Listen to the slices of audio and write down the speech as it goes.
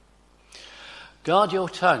Guard your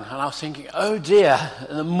tongue. And I was thinking, oh dear,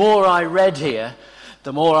 and the more I read here,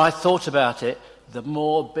 the more I thought about it, the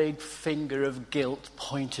more big finger of guilt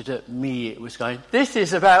pointed at me. It was going, this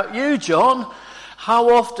is about you, John. How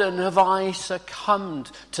often have I succumbed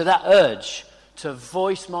to that urge to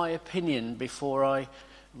voice my opinion before I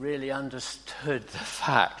really understood the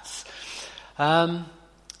facts? And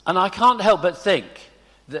I can't help but think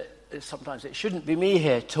that sometimes it shouldn't be me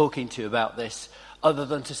here talking to you about this, other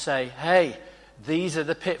than to say, hey, these are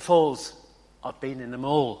the pitfalls. I've been in them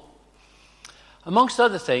all. Amongst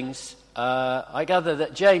other things, I gather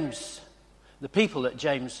that the people that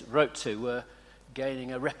James wrote to, were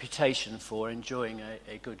gaining a reputation for enjoying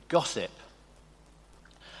a good gossip.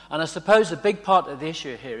 And I suppose a big part of the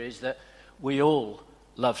issue here is that we all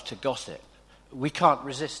love to gossip. We can't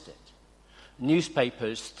resist it.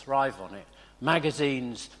 Newspapers thrive on it.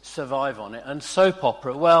 Magazines survive on it. And soap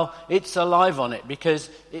opera, well, it's alive on it because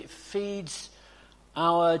it feeds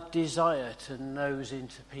our desire to nose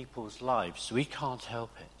into people's lives. We can't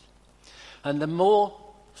help it. And the more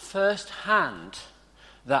first-hand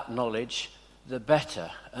that knowledge, the better.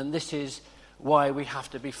 And this is why we have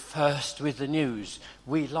to be first with the news.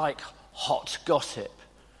 We like hot gossip.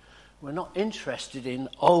 We're not interested in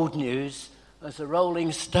old news. As the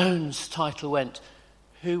Rolling Stones title went,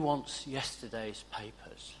 who wants yesterday's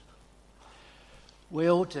papers? We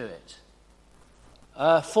all do it.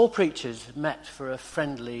 4 preachers met for a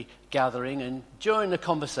friendly gathering, and during the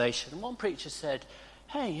conversation, one preacher said,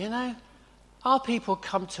 hey, our people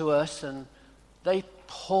come to us and they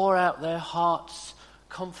pour out their hearts,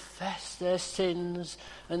 confess their sins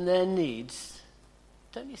and their needs.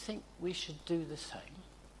 Don't you think we should do the same?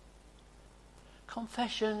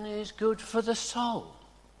 Confession is good for the soul.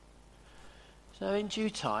 So in due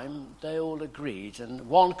time, they all agreed, and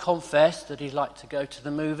one confessed that he'd like to go to the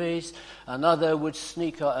movies. Another would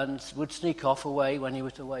sneak off away when he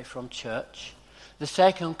was away from church. The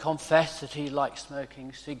second confessed that he liked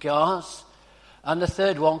smoking cigars, and the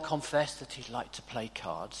third one confessed that he'd like to play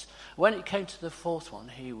cards. When it came to the fourth one,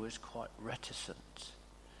 he was quite reticent.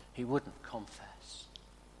 He wouldn't confess.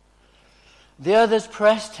 The others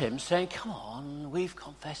pressed him, saying, come on, we've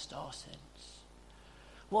confessed our sins.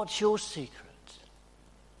 What's your secret?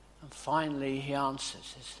 And finally he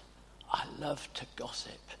answers, I love to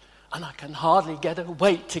gossip, and I can hardly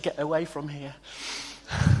wait to get away from here.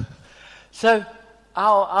 So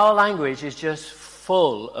our language is just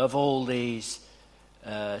full of all these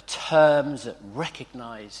terms that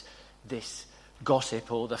recognize this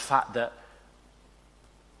gossip, or the fact that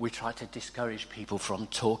we try to discourage people from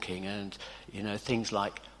talking, and things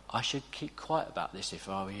like, I should keep quiet about this if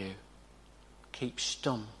I were you. Keep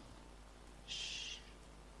stum.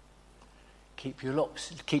 Keep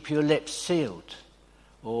your lips sealed.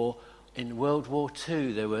 Or in World War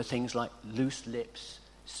II, there were things like loose lips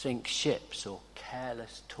sink ships, or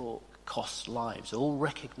careless talk costs lives, all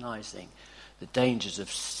recognizing the dangers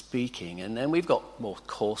of speaking. And then we've got more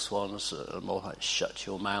coarse ones, more like shut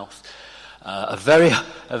your mouth. A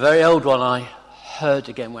very old one I heard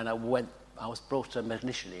again when I was brought up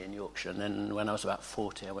initially in Yorkshire, and then when I was about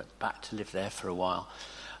 40, I went back to live there for a while.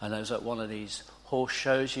 And I was at one of these horse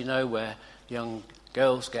shows, where young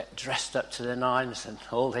girls get dressed up to their nines and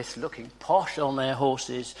all this, looking posh on their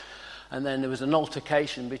horses. And then there was an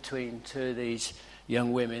altercation between 2 of these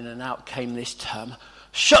young women, and out came this term,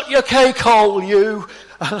 shut your cake hole, you!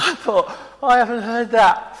 And I thought, I haven't heard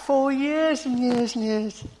that for years and years and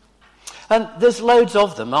years. And there's loads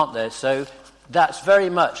of them, aren't there? So that's very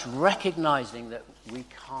much recognizing that we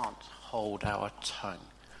can't hold our tongue.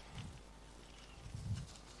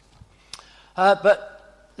 But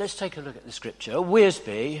let's take a look at the scripture.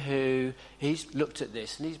 Wiersbe, he's looked at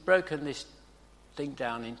this, and he's broken this thing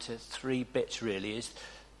down into 3 bits, really. Is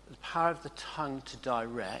the power of the tongue to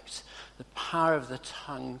direct, the power of the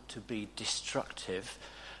tongue to be destructive,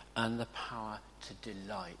 and the power to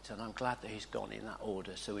delight. And I'm glad that he's gone in that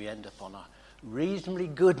order, so we end up on a reasonably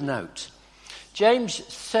good note. James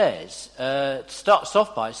starts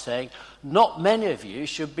off by saying, not many of you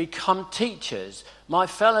should become teachers, my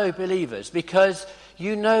fellow believers, because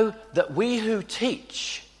you know that we who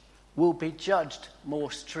teach will be judged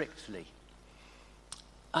more strictly.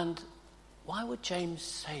 And why would James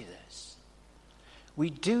say this? We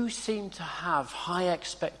do seem to have high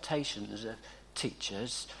expectations of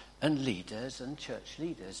teachers and leaders and church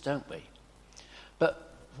leaders, don't we?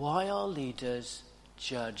 But why are leaders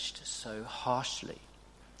judged so harshly?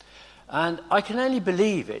 And I can only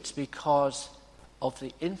believe it's because of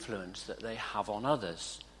the influence that they have on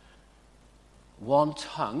others. One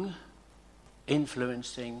tongue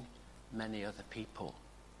influencing many other people,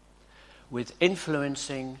 with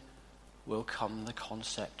influencing will come the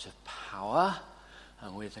concept of power,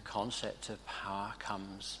 and with the concept of power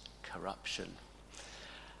comes corruption.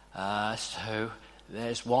 So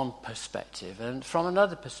there's one perspective. And from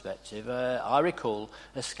another perspective, I recall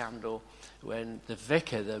a scandal when the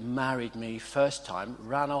vicar that married me first time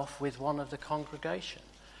ran off with one of the congregation.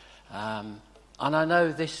 And I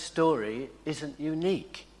know this story isn't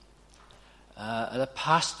unique. The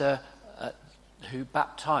pastor who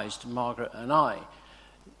baptized Margaret and I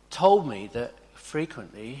told me that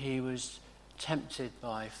frequently he was tempted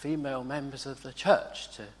by female members of the church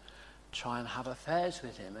to try and have affairs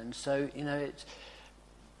with him. And so, it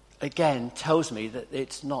again tells me that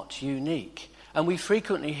it's not unique. And we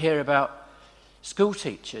frequently hear about school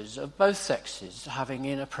teachers of both sexes having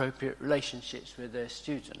inappropriate relationships with their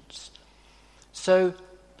students. So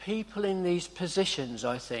people in these positions,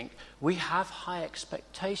 I think, we have high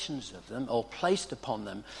expectations of them or placed upon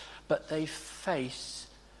them, but they face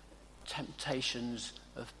temptations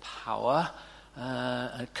of power,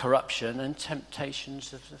 and corruption, and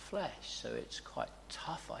temptations of the flesh. So it's quite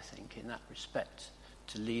tough, I think, in that respect,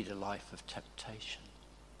 to lead a life of temptation.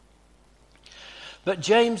 But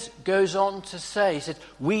James goes on to say, he said,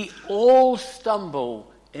 we all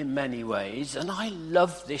stumble in many ways. And I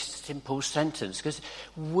love this simple sentence because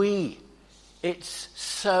it's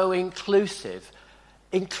so inclusive,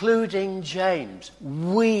 including James.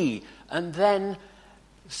 We, and then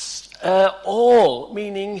all,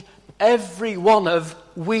 meaning every one of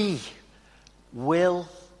we will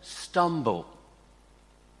stumble,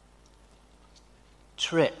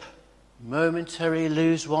 trip, momentarily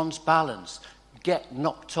lose one's balance, get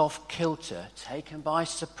knocked off kilter, taken by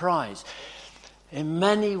surprise. In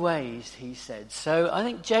many ways, he said. So I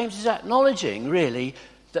think James is acknowledging, really,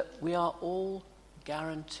 that we are all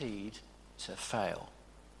guaranteed to fail.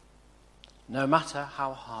 No matter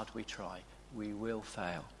how hard we try, we will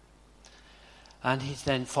fail. And he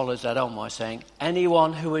then follows that on by saying,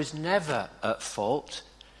 anyone who is never at fault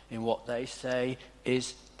in what they say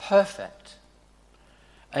is perfect,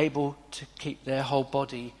 able to keep their whole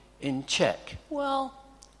body in check. Well,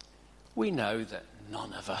 we know that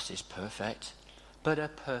none of us is perfect, but a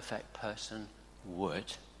perfect person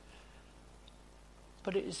would.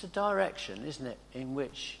 But it is a direction, isn't it, in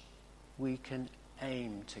which we can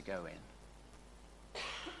aim to go in.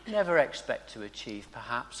 Never expect to achieve,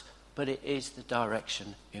 perhaps, but it is the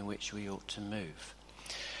direction in which we ought to move.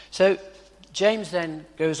 So James then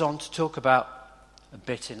goes on to talk about a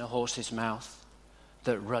bit in a horse's mouth,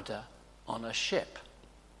 the rudder on a ship.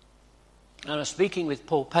 And I was speaking with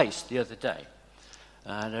Paul Pace the other day,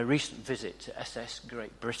 and a recent visit to SS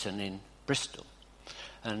Great Britain in Bristol.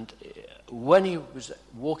 And when he was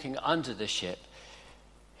walking under the ship,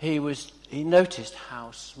 he noticed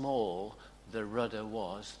how small the rudder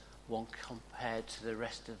was when compared to the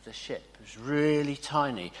rest of the ship. It was really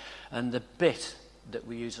tiny, and the bit that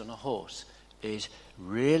we use on a horse is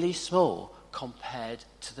really small compared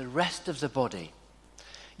to the rest of the body.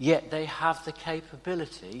 Yet they have the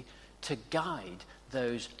capability to guide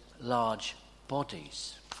those large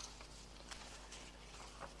bodies.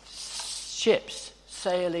 Ships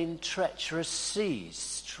sail in treacherous seas,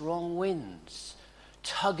 strong winds,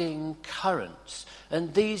 tugging currents,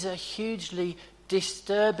 and these are hugely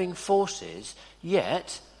disturbing forces,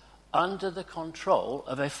 yet under the control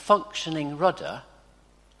of a functioning rudder,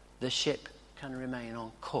 the ship can remain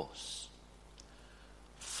on course.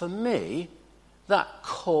 For me, that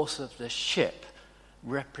course of the ship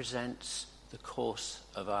represents the course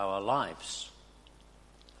of our lives.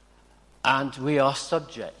 And we are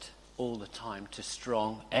subject all the time to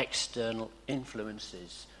strong external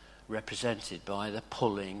influences represented by the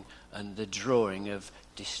pulling and the drawing of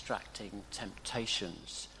distracting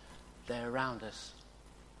temptations. They're around us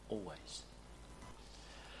always.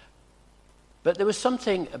 But there was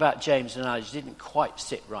something about James' analogy that didn't quite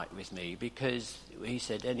sit right with me, because he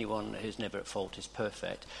said anyone who's never at fault is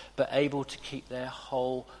perfect, but able to keep their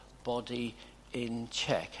whole body in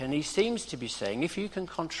check. And he seems to be saying if you can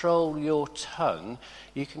control your tongue,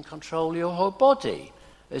 you can control your whole body,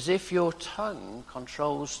 as if your tongue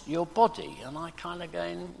controls your body. And I kind of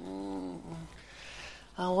going,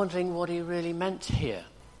 I'm wondering what he really meant here.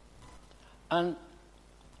 And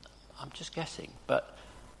I'm just guessing, but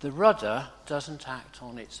the rudder doesn't act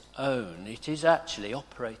on its own. It is actually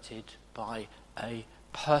operated by a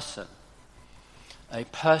person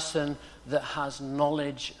that has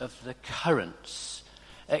knowledge of the currents,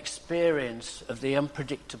 experience of the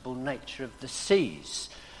unpredictable nature of the seas,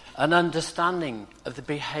 an understanding of the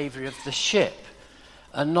behaviour of the ship,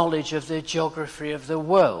 a knowledge of the geography of the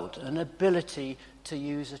world, an ability to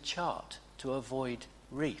use a chart to avoid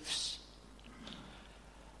reefs.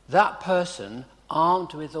 that person,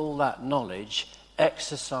 armed with all that knowledge,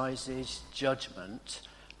 exercises judgment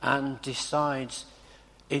and decides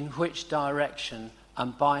in which direction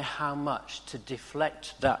and by how much to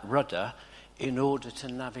deflect that rudder in order to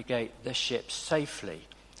navigate the ship safely.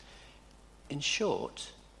 In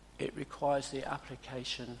short, it requires the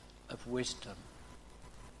application of wisdom.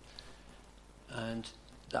 And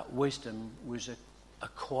that wisdom was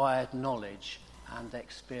acquired knowledge and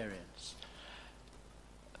experience.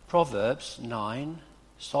 Proverbs 9,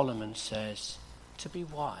 Solomon says, to be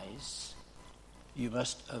wise, you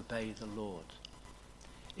must obey the Lord.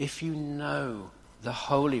 If you know the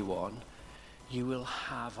Holy One, you will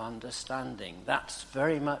have understanding. That's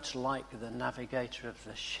very much like the navigator of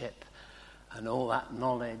the ship and all that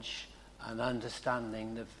knowledge and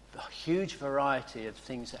understanding, the huge variety of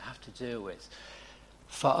things that have to deal with.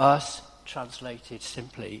 For us, translated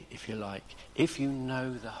simply, if you like, if you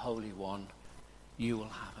know the Holy One, you will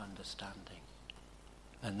have understanding.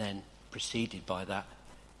 And then preceded by that,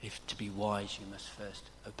 if to be wise, you must first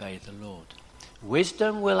obey the Lord.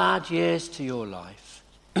 Wisdom will add years to your life.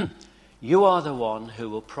 You are the one who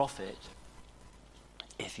will profit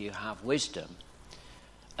if you have wisdom.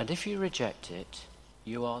 And if you reject it,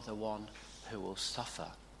 you are the one who will suffer.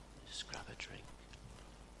 Just grab a drink.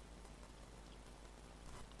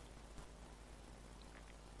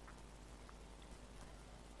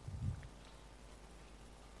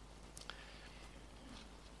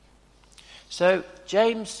 So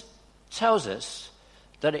James tells us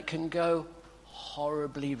that it can go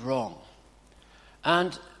horribly wrong.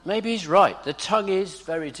 And maybe he's right. The tongue is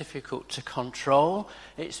very difficult to control.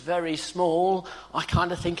 It's very small. I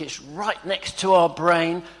kind of think it's right next to our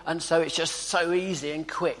brain, and so it's just so easy and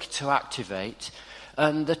quick to activate.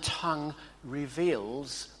 And the tongue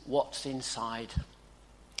reveals what's inside.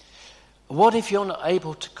 What if you're not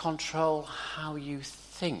able to control how you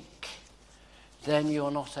think? Then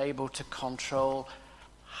you're not able to control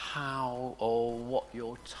how or what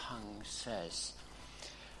your tongue says.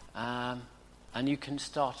 And you can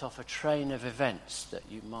start off a train of events that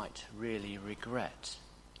you might really regret.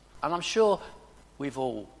 And I'm sure we've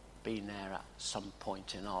all been there at some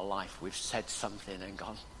point in our life. We've said something and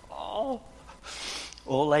gone, oh.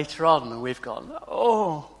 Or later on, and we've gone,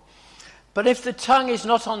 oh. But if the tongue is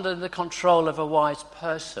not under the control of a wise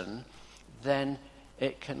person, then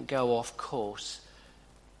it can go off course,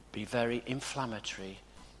 be very inflammatory,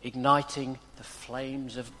 igniting the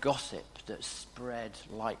flames of gossip that spread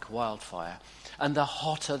like wildfire. And the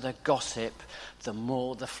hotter the gossip, the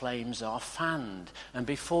more the flames are fanned. And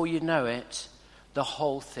before you know it, the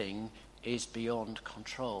whole thing is beyond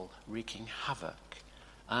control, wreaking havoc.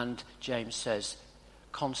 And James says,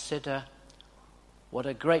 consider what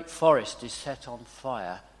a great forest is set on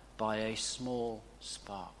fire by a small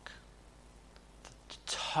spark. The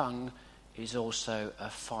tongue is also a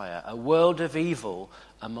fire, a world of evil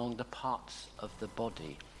among the parts of the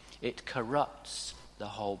body. It corrupts the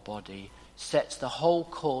whole body, sets the whole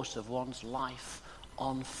course of one's life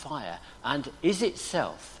on fire, and is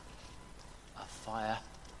itself a fire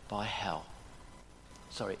by hell.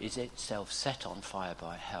 Is itself set on fire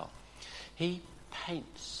by hell. He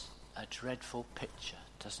paints a dreadful picture,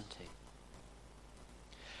 doesn't he?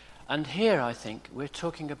 And here, I think, we're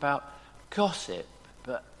talking about gossip,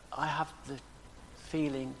 but I have the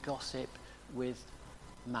feeling gossip with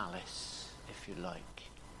malice, if you like.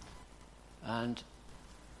 And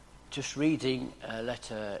just reading a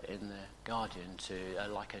letter in the Guardian to,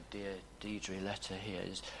 like a Dear Deirdre letter here,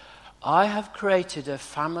 is, I have created a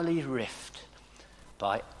family rift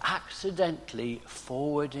by accidentally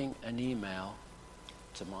forwarding an email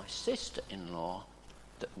to my sister-in-law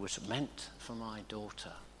that was meant for my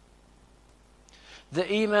daughter.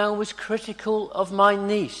 The email was critical of my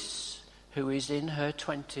niece, who is in her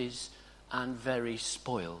 20s and very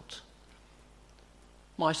spoiled.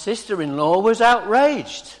 My sister-in-law was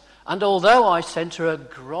outraged, and although I sent her a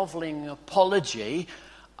grovelling apology,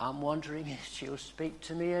 I'm wondering if she'll speak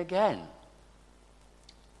to me again.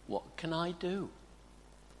 What can I do?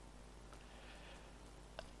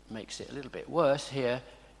 Makes it a little bit worse here.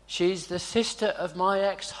 She's the sister of my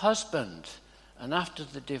ex-husband, and after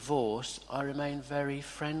the divorce, I remain very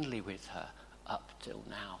friendly with her up till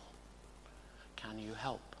now. Can you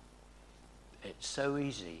help? It's so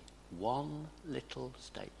easy. One little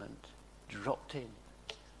statement dropped in,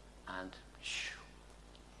 and shoo.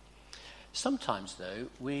 Sometimes, though,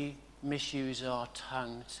 we misuse our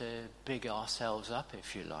tongue to big ourselves up,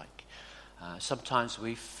 if you like. Sometimes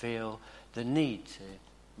we feel the need to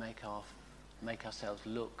make ourselves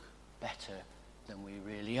look better than we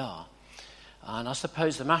really are. And I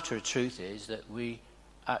suppose the matter of truth is that we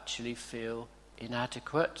actually feel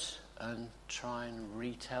inadequate and try and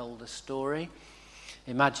retell the story.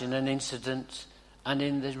 Imagine an incident, and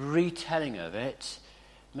in the retelling of it,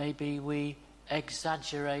 maybe we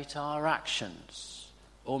exaggerate our actions,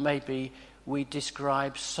 or maybe we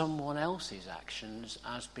describe someone else's actions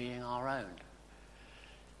as being our own.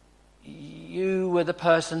 You were the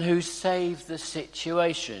person who saved the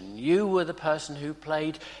situation. You were the person who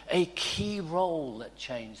played a key role that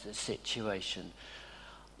changed the situation.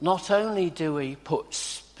 Not only do we put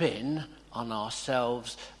spin on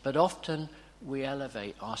ourselves, but often we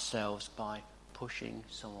elevate ourselves by pushing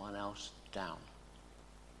someone else down.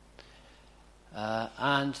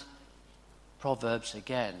 And Proverbs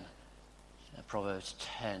again, Proverbs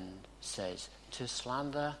 10 says, to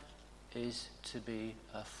slander is to be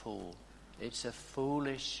a fool. It's a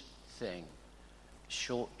foolish thing.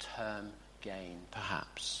 Short-term gain,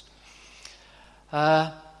 perhaps.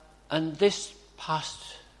 And this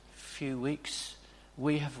past few weeks,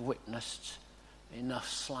 we have witnessed enough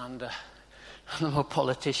slander among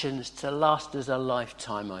politicians to last us a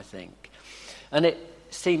lifetime, I think. And it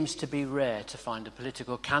seems to be rare to find a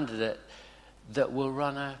political candidate that will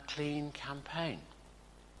run a clean campaign.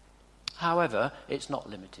 However, it's not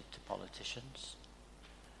limited to politicians.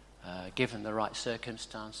 Given the right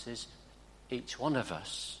circumstances, each one of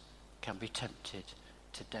us can be tempted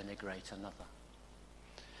to denigrate another.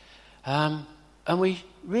 And we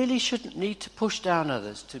really shouldn't need to push down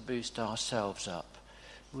others to boost ourselves up.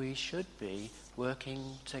 We should be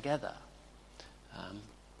working together.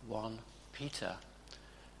 1 Peter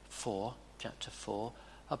 4, chapter 4,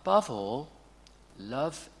 above all,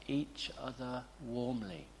 love each other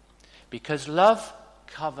warmly, because love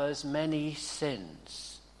covers many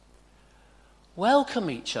sins. Welcome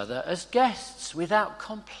each other as guests without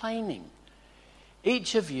complaining.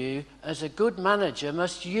 Each of you, as a good manager,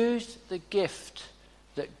 must use the gift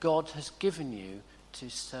that God has given you to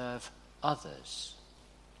serve others.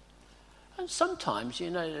 And sometimes,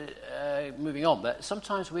 moving on, but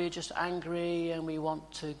sometimes we're just angry and we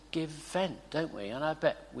want to give vent, don't we? And I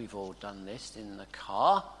bet we've all done this in the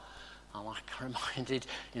car. I'm reminded,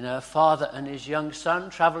 a father and his young son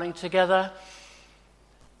travelling together.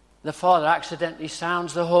 The father accidentally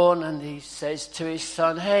sounds the horn and he says to his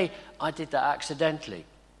son, "Hey, I did that accidentally."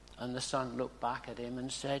 And the son looked back at him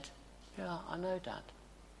and said, "Yeah, I know, Dad."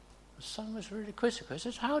 The son was really quizzical. He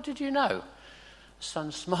says, "How did you know?" The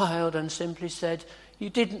son smiled and simply said,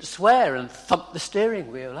 "You didn't swear," and thumped the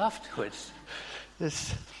steering wheel afterwards.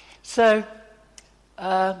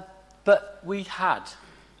 But we had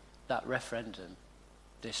that referendum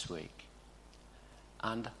this week.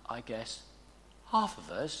 And I guess half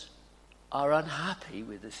of us are unhappy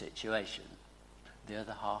with the situation. The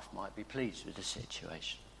other half might be pleased with the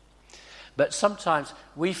situation. But sometimes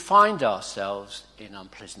we find ourselves in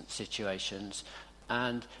unpleasant situations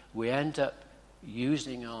and we end up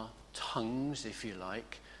using our tongues, if you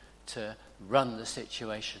like, to run the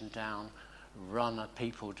situation down, run our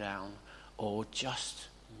people down, or just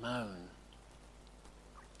moan.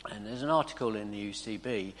 And there's an article in the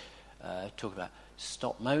UCB talking about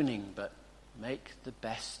stop moaning, but make the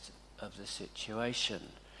best of the situation.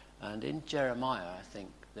 And in Jeremiah, I think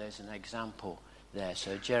there's an example there.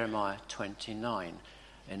 So Jeremiah 29,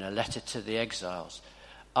 in a letter to the exiles.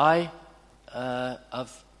 I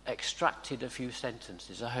have extracted a few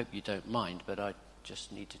sentences. I hope you don't mind, but I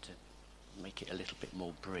just needed to make it a little bit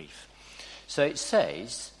more brief. So it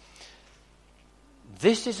says,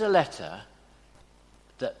 this is a letter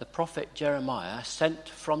that the prophet Jeremiah sent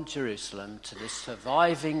from Jerusalem to the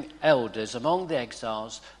surviving elders among the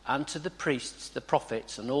exiles and to the priests, the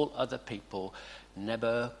prophets, and all other people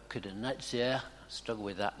Nebuchadnezzar, struggle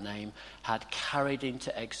with that name, had carried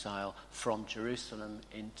into exile from Jerusalem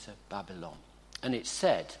into Babylon. And it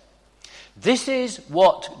said, "This is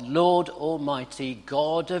what Lord Almighty,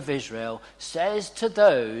 God of Israel, says to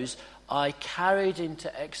those I carried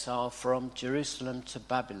into exile from Jerusalem to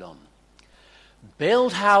Babylon.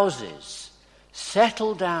 Build houses,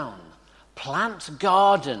 settle down, plant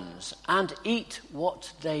gardens, and eat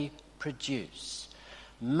what they produce.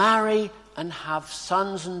 Marry and have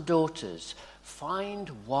sons and daughters.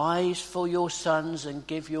 Find wives for your sons and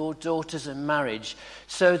give your daughters in marriage,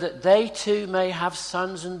 so that they too may have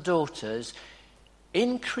sons and daughters.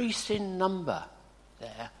 Increase in number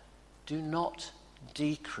there, do not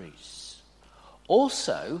decrease.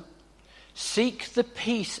 Also, seek the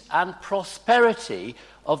peace and prosperity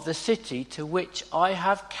of the city to which I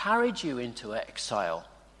have carried you into exile.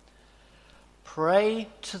 Pray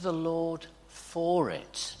to the Lord for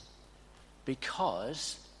it,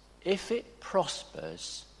 because if it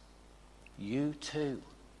prospers, you too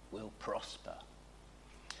will prosper.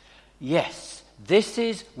 Yes, This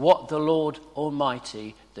is what the Lord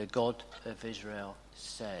Almighty, the God of Israel,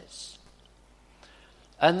 says.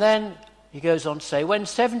 And then he goes on to say, when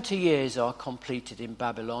 70 years are completed in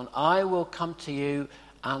Babylon, I will come to you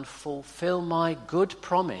and fulfill my good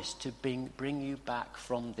promise to bring you back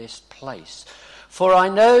from this place. For I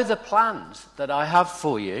know the plans that I have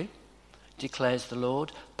for you, declares the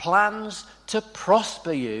Lord, plans to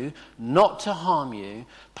prosper you, not to harm you,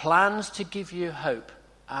 plans to give you hope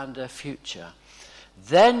and a future.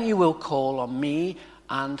 Then you will call on me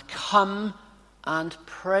and come and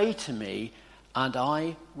pray to me, and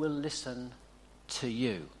I will listen to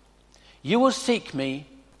you. You will seek me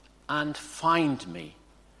and find me.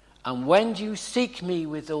 And when you seek me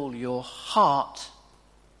with all your heart,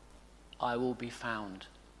 I will be found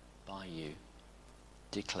by you,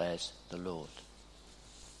 declares the Lord.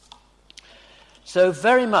 So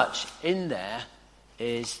very much in there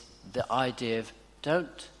is the idea of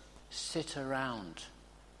don't sit around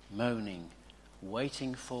moaning,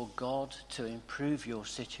 waiting for God to improve your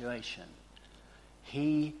situation.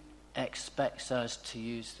 He expects us to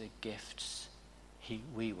use the gifts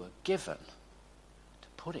we were given. To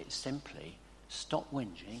put it simply, stop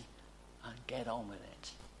whinging and get on with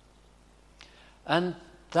it. And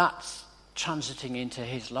that's transiting into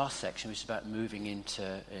his last section, which is about moving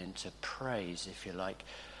into praise, if you like,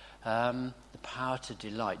 the power to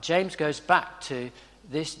delight. James goes back to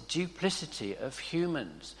this duplicity of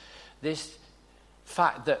humans, this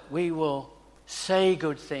fact that we will say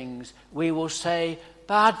good things, we will say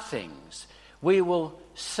bad things, we will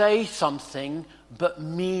say something but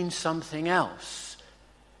mean something else.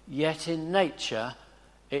 Yet in nature,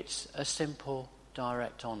 it's a simple,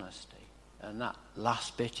 direct honesty. And that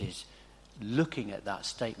last bit is looking at that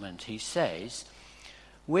statement. He says,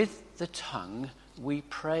 with the tongue we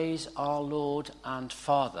praise our Lord and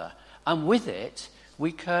Father, and with it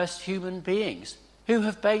we curse human beings who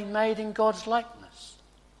have been made in God's likeness.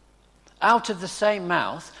 Out of the same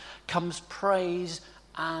mouth comes praise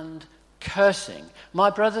and cursing. My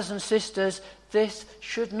brothers and sisters, this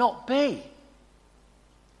should not be.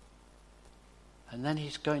 And then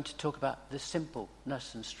he's going to talk about the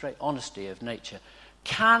simpleness and straight honesty of nature.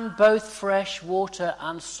 Can both fresh water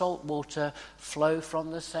and salt water flow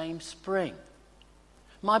from the same spring?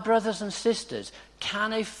 My brothers and sisters,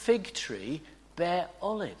 can a fig tree bear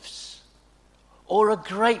olives? Or a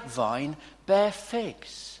grapevine bear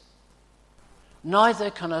figs? Neither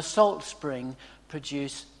can a salt spring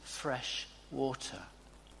produce fresh water.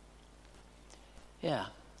 Yeah,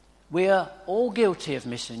 we are all guilty of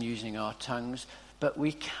misusing our tongues, but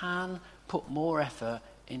we can put more effort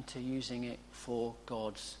into using it for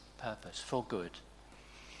God's purpose, for good.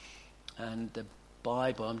 And the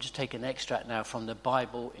Bible, I'm just taking an extract now from the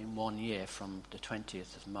Bible in 1 year, from the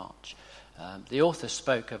 20th of March. The author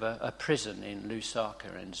spoke of a prison in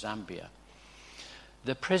Lusaka in Zambia.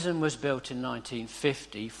 The prison was built in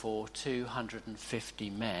 1950 for 250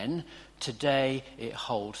 men. Today it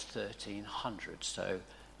holds 1,300, so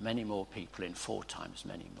many more people in 4 times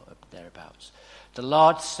many more, thereabouts. The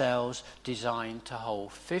large cells designed to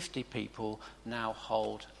hold 50 people now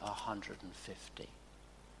hold 150.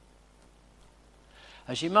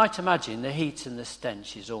 As you might imagine, the heat and the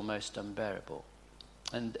stench is almost unbearable.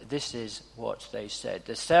 And this is what they said.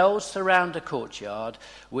 The cells surround a courtyard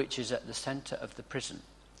which is at the centre of the prison.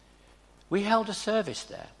 We held a service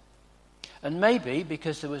there. And maybe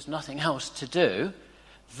because there was nothing else to do,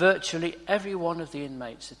 virtually every one of the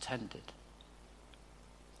inmates attended.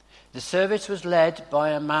 The service was led by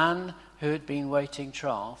a man who had been waiting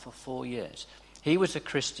trial for 4 years. He was a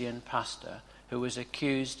Christian pastor who was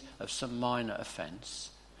accused of some minor offence,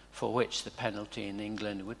 for which the penalty in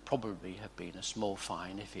England would probably have been a small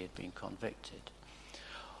fine if he had been convicted.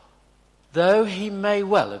 Though he may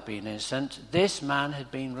well have been innocent, this man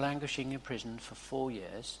had been languishing in prison for 4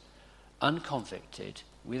 years, unconvicted,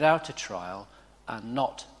 without a trial, and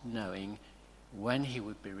not knowing when he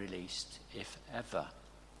would be released, if ever.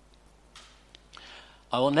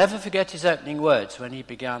 I will never forget his opening words when he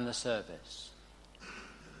began the service.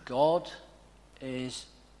 God is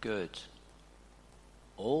good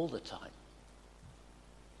all the time.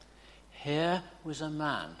 Here was a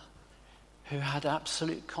man who had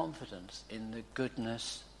absolute confidence in the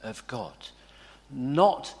goodness of God,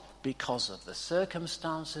 not because of the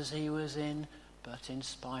circumstances he was in, but in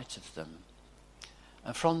spite of them.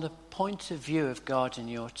 And from the point of view of guarding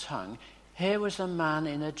your tongue, here was a man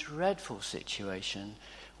in a dreadful situation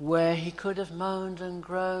where he could have moaned and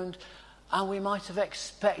groaned, and we might have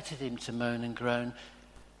expected him to moan and groan,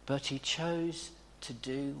 but he chose to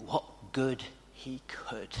do what good he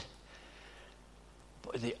could.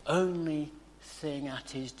 But the only thing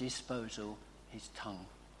at his disposal, his tongue.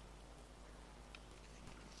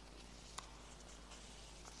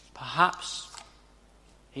 Perhaps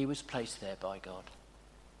he was placed there by God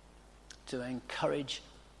to encourage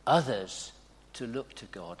others to look to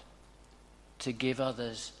God, to give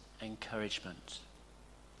others encouragement.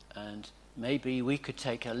 And maybe we could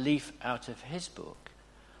take a leaf out of his book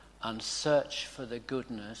and search for the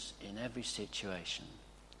goodness in every situation.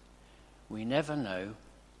 We never know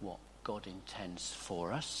what God intends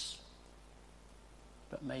for us,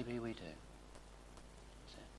 but maybe we do.